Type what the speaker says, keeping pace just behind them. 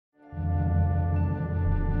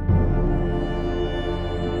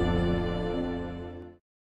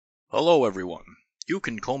Hello everyone, you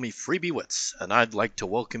can call me Freebiewitz, and I'd like to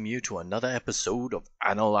welcome you to another episode of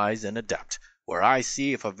Analyze and Adapt, where I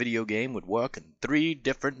see if a video game would work in 3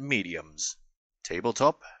 different mediums.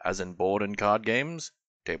 Tabletop, as in board and card games,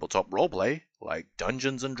 tabletop roleplay, like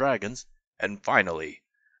Dungeons and Dragons, and finally,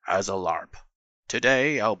 as a Larp.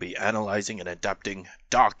 Today I'll be analyzing and adapting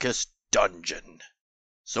Darkest Dungeon.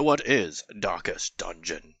 So what is Darkest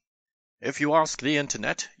Dungeon? If you ask the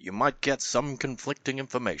internet, you might get some conflicting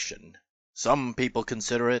information. Some people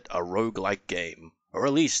consider it a roguelike game, or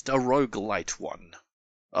at least a roguelite one.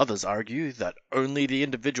 Others argue that only the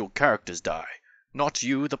individual characters die, not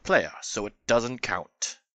you the player, so it doesn't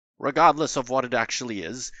count. Regardless of what it actually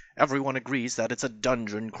is, everyone agrees that it's a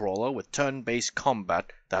dungeon crawler with turn-based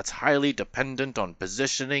combat that's highly dependent on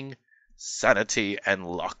positioning, sanity, and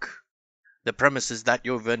luck. The premise is that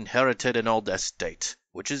you've inherited an old estate,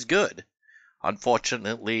 which is good.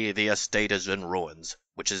 Unfortunately, the estate is in ruins,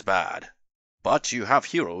 which is bad. But you have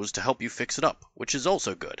heroes to help you fix it up, which is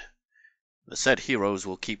also good. The said heroes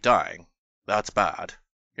will keep dying. That's bad.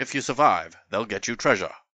 If you survive, they'll get you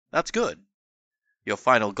treasure. That's good. Your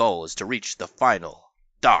final goal is to reach the final,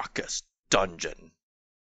 darkest dungeon.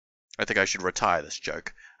 I think I should retire this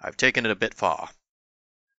joke. I've taken it a bit far.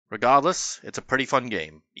 Regardless, it's a pretty fun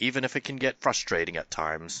game, even if it can get frustrating at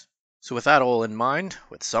times. So with that all in mind,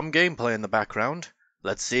 with some gameplay in the background,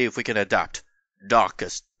 let's see if we can adapt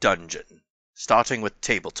Darkest Dungeon, starting with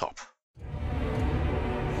Tabletop.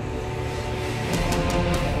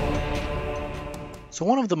 So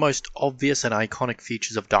one of the most obvious and iconic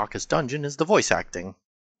features of Darkest Dungeon is the voice acting.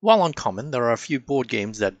 While uncommon, there are a few board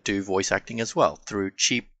games that do voice acting as well, through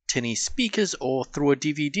cheap tinny speakers or through a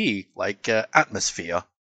DVD like Atmosphere.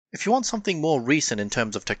 If you want something more recent in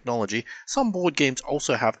terms of technology, some board games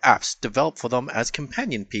also have apps developed for them as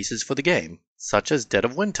companion pieces for the game, such as Dead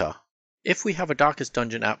of Winter. If we have a Darkest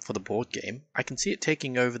Dungeon app for the board game, I can see it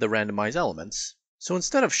taking over the randomized elements. So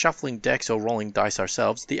instead of shuffling decks or rolling dice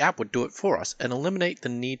ourselves, the app would do it for us and eliminate the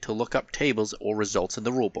need to look up tables or results in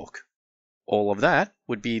the rulebook. All of that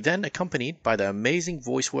would be then accompanied by the amazing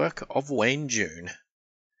voice work of Wayne June.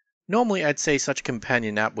 Normally I'd say such a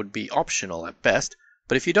companion app would be optional at best,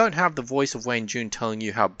 but if you don't have the voice of Wayne June telling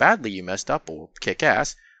you how badly you messed up or kick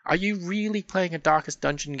ass, are you really playing a Darkest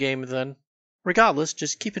Dungeon game then? Regardless,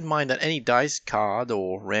 just keep in mind that any dice, card,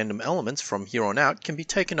 or random elements from here on out can be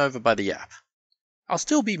taken over by the app. I'll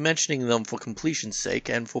still be mentioning them for completion's sake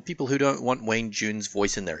and for people who don't want Wayne June's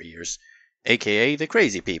voice in their ears, aka the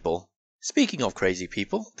crazy people. Speaking of crazy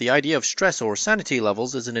people, the idea of stress or sanity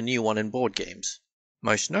levels isn't a new one in board games.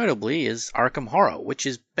 Most notably is Arkham Horror, which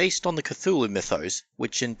is based on the Cthulhu mythos,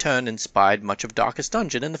 which in turn inspired much of Darkest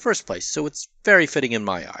Dungeon in the first place, so it's very fitting in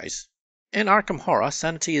my eyes. In Arkham Horror,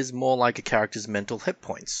 sanity is more like a character's mental hit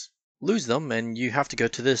points. Lose them and you have to go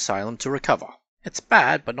to the asylum to recover. It's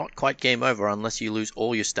bad, but not quite game over unless you lose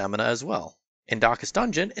all your stamina as well. In Darkest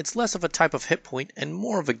Dungeon, it's less of a type of hit point and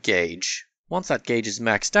more of a gauge. Once that gauge is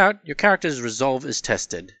maxed out, your character's resolve is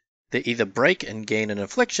tested. They either break and gain an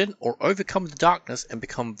affliction, or overcome the darkness and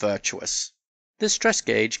become virtuous. This stress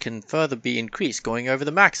gauge can further be increased going over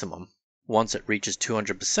the maximum. Once it reaches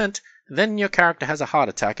 200%, then your character has a heart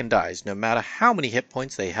attack and dies, no matter how many hit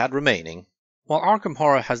points they had remaining. While Arkham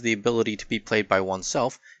Horror has the ability to be played by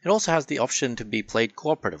oneself, it also has the option to be played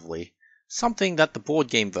cooperatively, something that the board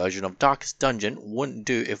game version of Darkest Dungeon wouldn't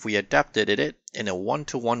do if we adapted it in a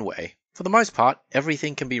one-to-one way. For the most part,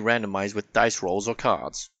 everything can be randomized with dice rolls or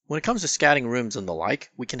cards. When it comes to scouting rooms and the like,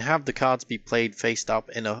 we can have the cards be played face up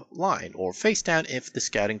in a line, or face down if the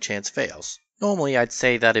scouting chance fails. Normally I'd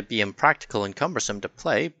say that it'd be impractical and cumbersome to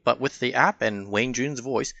play, but with the app and Wayne June's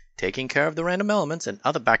voice taking care of the random elements and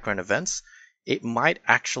other background events, it might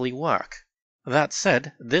actually work. That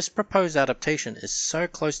said, this proposed adaptation is so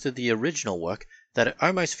close to the original work that it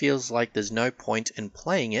almost feels like there's no point in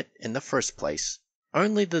playing it in the first place.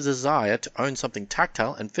 Only the desire to own something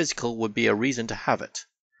tactile and physical would be a reason to have it.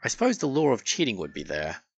 I suppose the lure of cheating would be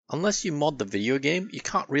there. Unless you mod the video game, you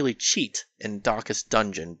can't really cheat in Darkest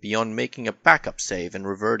Dungeon beyond making a backup save and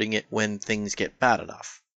reverting it when things get bad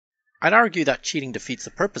enough. I'd argue that cheating defeats the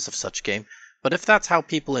purpose of such game, but if that's how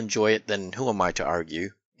people enjoy it, then who am I to argue?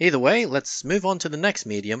 Either way, let's move on to the next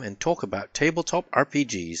medium and talk about tabletop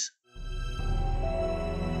RPGs.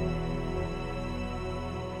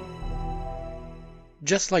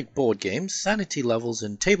 Just like board games, sanity levels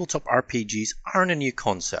in tabletop RPGs aren't a new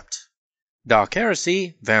concept. Dark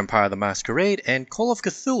Heresy, Vampire the Masquerade, and Call of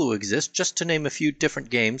Cthulhu exist just to name a few different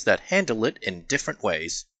games that handle it in different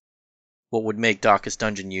ways. What would make Darkest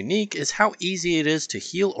Dungeon unique is how easy it is to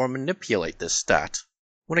heal or manipulate this stat.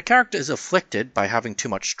 When a character is afflicted by having too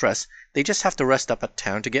much stress, they just have to rest up at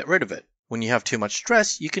town to get rid of it. When you have too much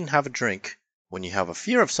stress, you can have a drink. When you have a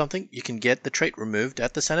fear of something, you can get the trait removed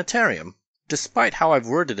at the sanitarium. Despite how I've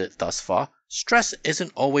worded it thus far, stress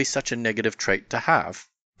isn't always such a negative trait to have.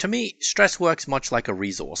 To me, stress works much like a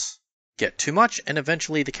resource. Get too much and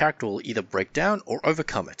eventually the character will either break down or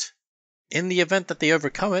overcome it. In the event that they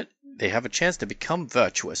overcome it, they have a chance to become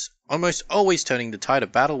virtuous, almost always turning the tide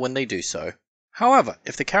of battle when they do so. However,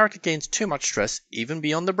 if the character gains too much stress, even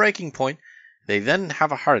beyond the breaking point, they then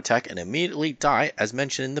have a heart attack and immediately die, as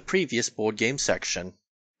mentioned in the previous board game section.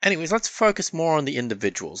 Anyways, let's focus more on the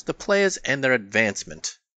individuals, the players, and their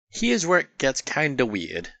advancement. Here's where it gets kinda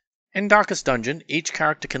weird. In Darkest Dungeon, each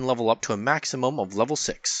character can level up to a maximum of level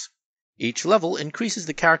 6. Each level increases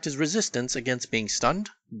the character's resistance against being stunned,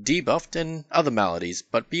 debuffed, and other maladies,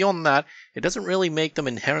 but beyond that, it doesn't really make them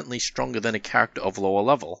inherently stronger than a character of lower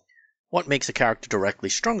level. What makes a character directly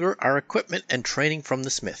stronger are equipment and training from the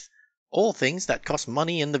smith, all things that cost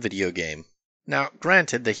money in the video game. Now,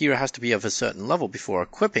 granted, the hero has to be of a certain level before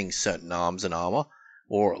equipping certain arms and armor,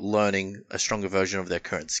 or learning a stronger version of their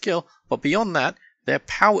current skill, but beyond that, their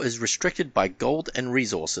power is restricted by gold and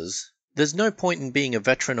resources. There's no point in being a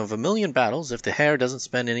veteran of 1,000,000 battles if the hare doesn't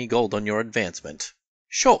spend any gold on your advancement.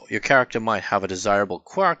 Sure, your character might have a desirable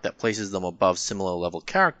quirk that places them above similar level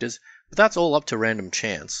characters, but that's all up to random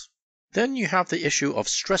chance. Then you have the issue of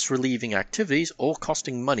stress-relieving activities all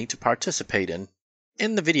costing money to participate in.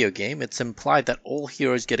 In the video game, it's implied that all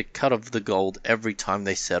heroes get a cut of the gold every time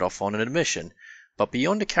they set off on an mission, but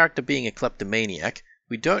beyond a character being a kleptomaniac,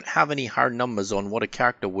 we don't have any hard numbers on what a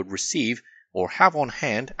character would receive or have on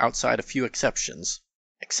hand outside a few exceptions.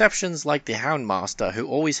 Exceptions like the Houndmaster, who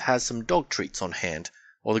always has some dog treats on hand,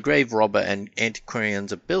 or the Grave Robber and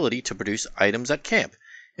Antiquarian's ability to produce items at camp,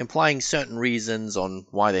 implying certain reasons on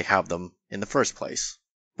why they have them in the first place.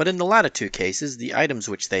 But in the latter two cases, the items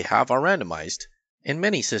which they have are randomized. In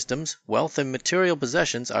many systems, wealth and material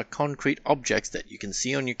possessions are concrete objects that you can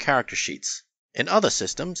see on your character sheets. In other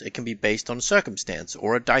systems, it can be based on circumstance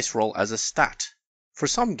or a dice roll as a stat. For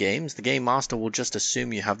some games, the Game Master will just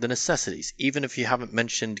assume you have the necessities, even if you haven't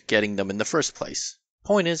mentioned getting them in the first place.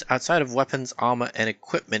 Point is, outside of weapons, armor, and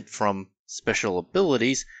equipment from special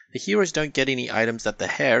abilities, the heroes don't get any items that the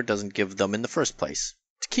hare doesn't give them in the first place.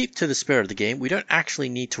 To keep to the spirit of the game, we don't actually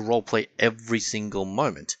need to roleplay every single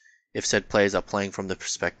moment, if said players are playing from the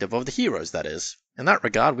perspective of the heroes, that is. In that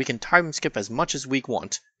regard, we can time skip as much as we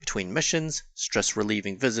want, between missions,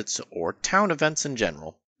 stress-relieving visits, or town events in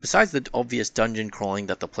general. Besides the obvious dungeon crawling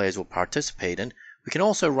that the players will participate in, we can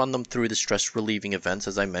also run them through the stress-relieving events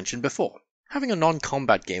as I mentioned before. Having a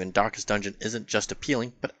non-combat game in Darkest Dungeon isn't just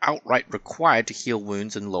appealing, but outright required to heal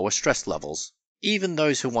wounds and lower stress levels. Even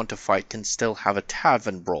those who want to fight can still have a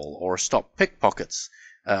tavern brawl or stop pickpockets.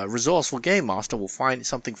 A resourceful game master will find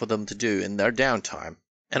something for them to do in their downtime.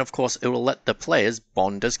 And of course, it will let the players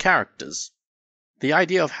bond as characters. The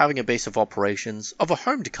idea of having a base of operations, of a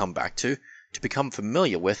home to come back to become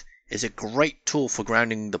familiar with, is a great tool for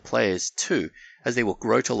grounding the players too, as they will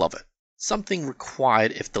grow to love it. Something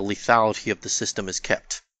required if the lethality of the system is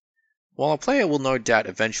kept. While a player will no doubt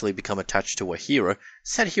eventually become attached to a hero,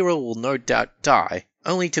 said hero will no doubt die,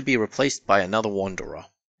 only to be replaced by another wanderer.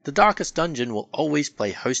 The Darkest Dungeon will always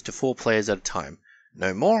play host to 4 players at a time,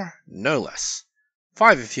 no more, no less.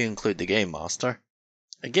 5 if you include the Game Master.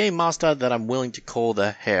 A Game Master that I'm willing to call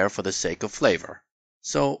the hare for the sake of flavor.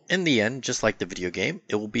 So, in the end, just like the video game,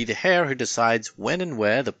 it will be the hare who decides when and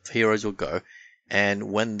where the heroes will go,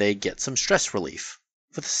 and when they get some stress relief.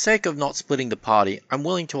 For the sake of not splitting the party, I'm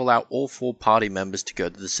willing to allow all 4 party members to go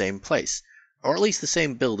to the same place, or at least the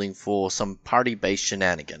same building for some party-based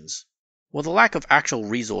shenanigans. While the lack of actual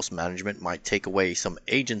resource management might take away some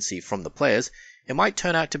agency from the players, it might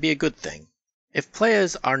turn out to be a good thing. If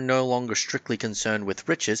players are no longer strictly concerned with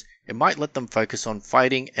riches, it might let them focus on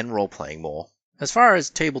fighting and role-playing more. As far as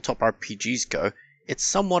tabletop RPGs go, it's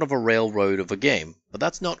somewhat of a railroad of a game, but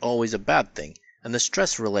that's not always a bad thing, and the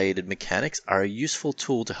stress-related mechanics are a useful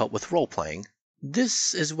tool to help with role-playing.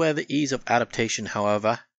 This is where the ease of adaptation,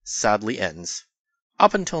 however, sadly ends.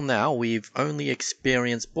 Up until now, we've only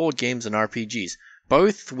experienced board games and RPGs,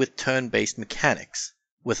 both with turn-based mechanics.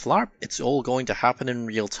 With Larp, it's all going to happen in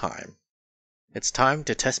real time. It's time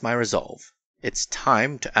to test my resolve. It's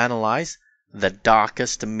time to analyze the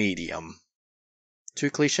darkest medium. Too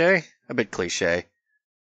cliche? A bit cliche.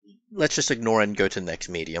 Let's just ignore it and go to the next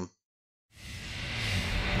medium.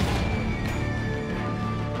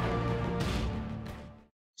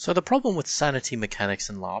 So the problem with sanity mechanics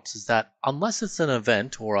in LARPs is that unless it's an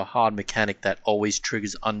event or a hard mechanic that always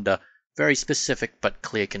triggers under very specific but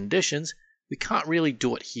clear conditions, we can't really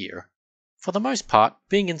do it here. For the most part,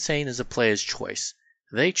 being insane is a player's choice.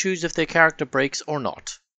 They choose if their character breaks or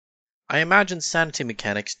not. I imagine sanity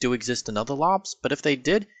mechanics do exist in other LARPs, but if they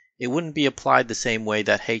did, it wouldn't be applied the same way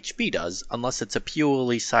that HP does, unless it's a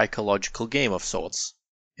purely psychological game of sorts.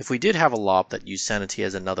 If we did have a LARP that used sanity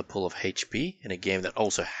as another pool of HP, in a game that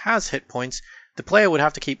also has hit points, the player would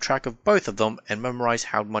have to keep track of both of them and memorize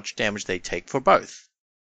how much damage they take for both.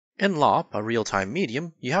 In LARP, a real-time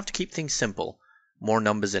medium, you have to keep things simple. More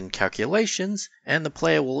numbers and calculations, and the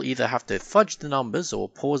player will either have to fudge the numbers or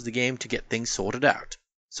pause the game to get things sorted out.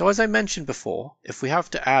 So as I mentioned before, if we have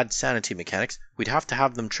to add sanity mechanics, we'd have to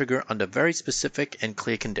have them trigger under very specific and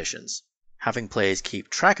clear conditions. Having players keep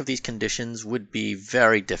track of these conditions would be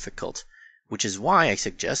very difficult, which is why I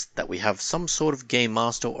suggest that we have some sort of game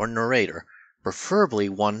master or narrator, preferably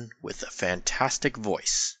one with a fantastic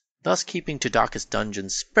voice, thus keeping to Darkest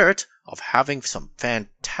Dungeon's spirit of having some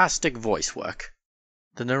fantastic voice work.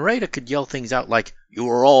 The narrator could yell things out like, "You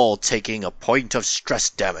are all taking a point of stress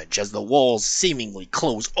damage as the walls seemingly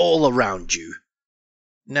close all around you."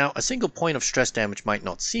 Now, a single point of stress damage might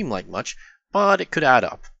not seem like much, but it could add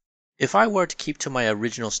up. If I were to keep to my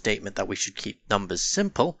original statement that we should keep numbers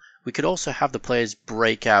simple, we could also have the players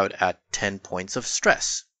break out at 10 points of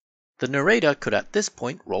stress. The narrator could at this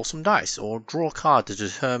point roll some dice or draw a card to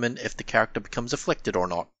determine if the character becomes afflicted or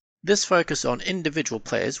not. This focus on individual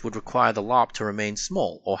players would require the LARP to remain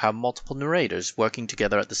small or have multiple narrators working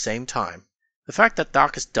together at the same time. The fact that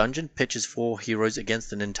Darkest Dungeon pitches 4 heroes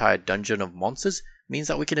against an entire dungeon of monsters means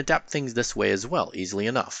that we can adapt things this way as well, easily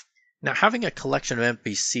enough. Now, having a collection of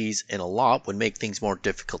NPCs in a LARP would make things more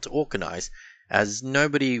difficult to organize, as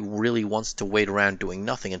nobody really wants to wait around doing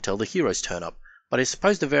nothing until the heroes turn up, but I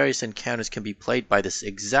suppose the various encounters can be played by the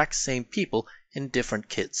exact same people in different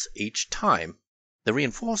kits each time. The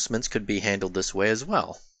reinforcements could be handled this way as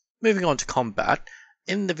well. Moving on to combat,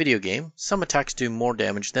 in the video game, some attacks do more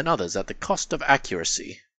damage than others at the cost of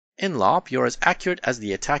accuracy. In LARP, you're as accurate as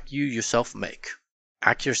the attack you yourself make.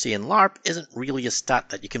 Accuracy in LARP isn't really a stat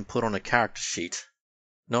that you can put on a character sheet.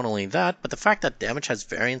 Not only that, but the fact that damage has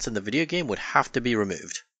variance in the video game would have to be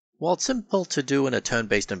removed. While it's simple to do in a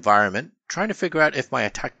turn-based environment, trying to figure out if my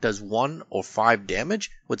attack does 1 or 5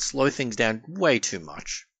 damage would slow things down way too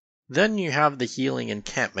much. Then you have the healing and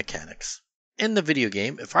camp mechanics. In the video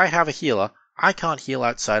game, if I have a healer, I can't heal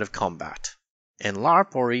outside of combat. In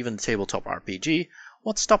LARP or even Tabletop RPG,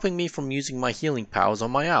 what's stopping me from using my healing powers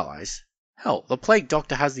on my allies? Hell, the Plague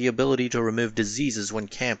Doctor has the ability to remove diseases when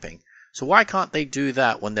camping, so why can't they do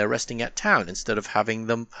that when they're resting at town instead of having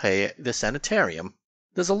them pay the sanitarium?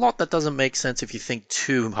 There's a lot that doesn't make sense if you think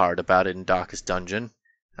too hard about it in Darkest Dungeon.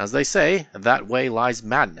 As they say, that way lies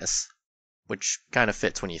madness. Which kind of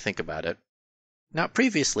fits when you think about it. Now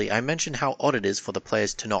previously I mentioned how odd it is for the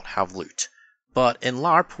players to not have loot, but in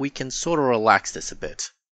LARP we can sort of relax this a bit.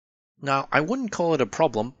 Now I wouldn't call it a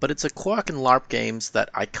problem, but it's a quirk in LARP games that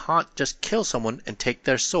I can't just kill someone and take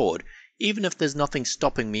their sword, even if there's nothing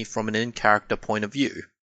stopping me from an in-character point of view.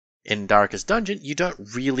 In Darkest Dungeon you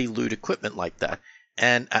don't really loot equipment like that,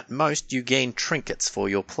 and at most you gain trinkets for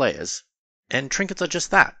your players. And trinkets are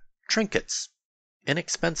just that, trinkets.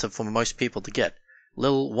 Inexpensive for most people to get,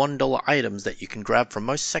 little $1 items that you can grab from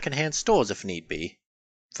most secondhand stores if need be.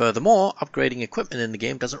 Furthermore, upgrading equipment in the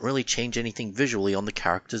game doesn't really change anything visually on the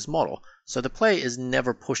character's model, so the player is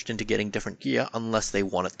never pushed into getting different gear unless they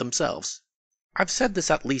want it themselves. I've said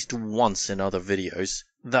this at least once in other videos,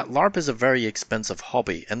 that LARP is a very expensive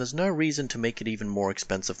hobby and there's no reason to make it even more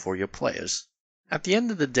expensive for your players. At the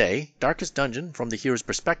end of the day, Darkest Dungeon, from the hero's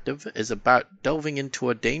perspective, is about delving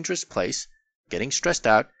into a dangerous place, getting stressed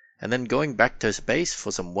out, and then going back to base for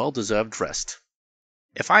some well-deserved rest.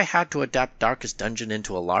 If I had to adapt Darkest Dungeon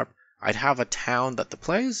into a LARP, I'd have a town that the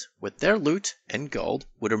players, with their loot and gold,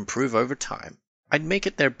 would improve over time. I'd make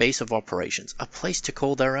it their base of operations, a place to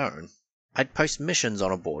call their own. I'd post missions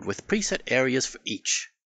on a board with preset areas for each.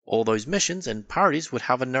 All those missions and parties would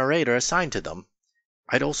have a narrator assigned to them.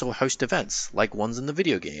 I'd also host events, like ones in the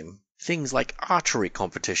video game. Things like archery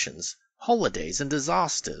competitions, holidays, and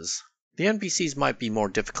disasters. The NPCs might be more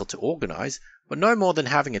difficult to organize, but no more than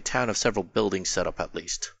having a town of several buildings set up at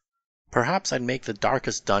least. Perhaps I'd make the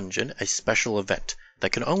Darkest Dungeon a special event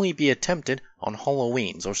that can only be attempted on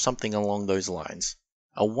Halloweens or something along those lines.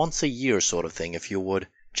 A once-a-year sort of thing, if you would,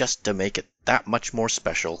 just to make it that much more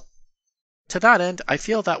special. To that end, I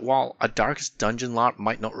feel that while a Darkest Dungeon LARP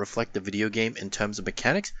might not reflect the video game in terms of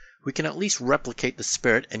mechanics, we can at least replicate the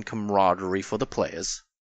spirit and camaraderie for the players.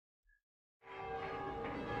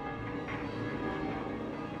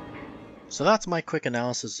 So that's my quick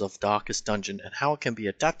analysis of Darkest Dungeon and how it can be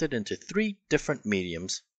adapted into 3 different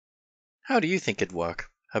mediums. How do you think it'd work?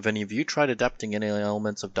 Have any of you tried adapting any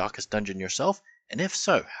elements of Darkest Dungeon yourself? And if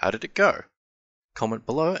so, how did it go? Comment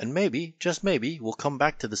below and maybe, just maybe, we'll come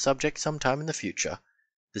back to the subject sometime in the future.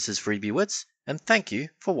 This is Freebiewitz, and thank you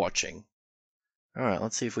for watching. Alright,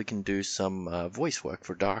 let's see if we can do some voice work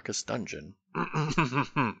for Darkest Dungeon.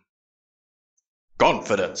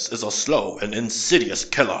 Confidence is a slow and insidious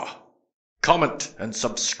killer. Comment and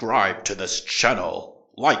subscribe to this channel.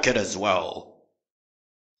 Like it as well.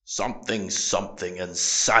 Something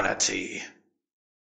insanity.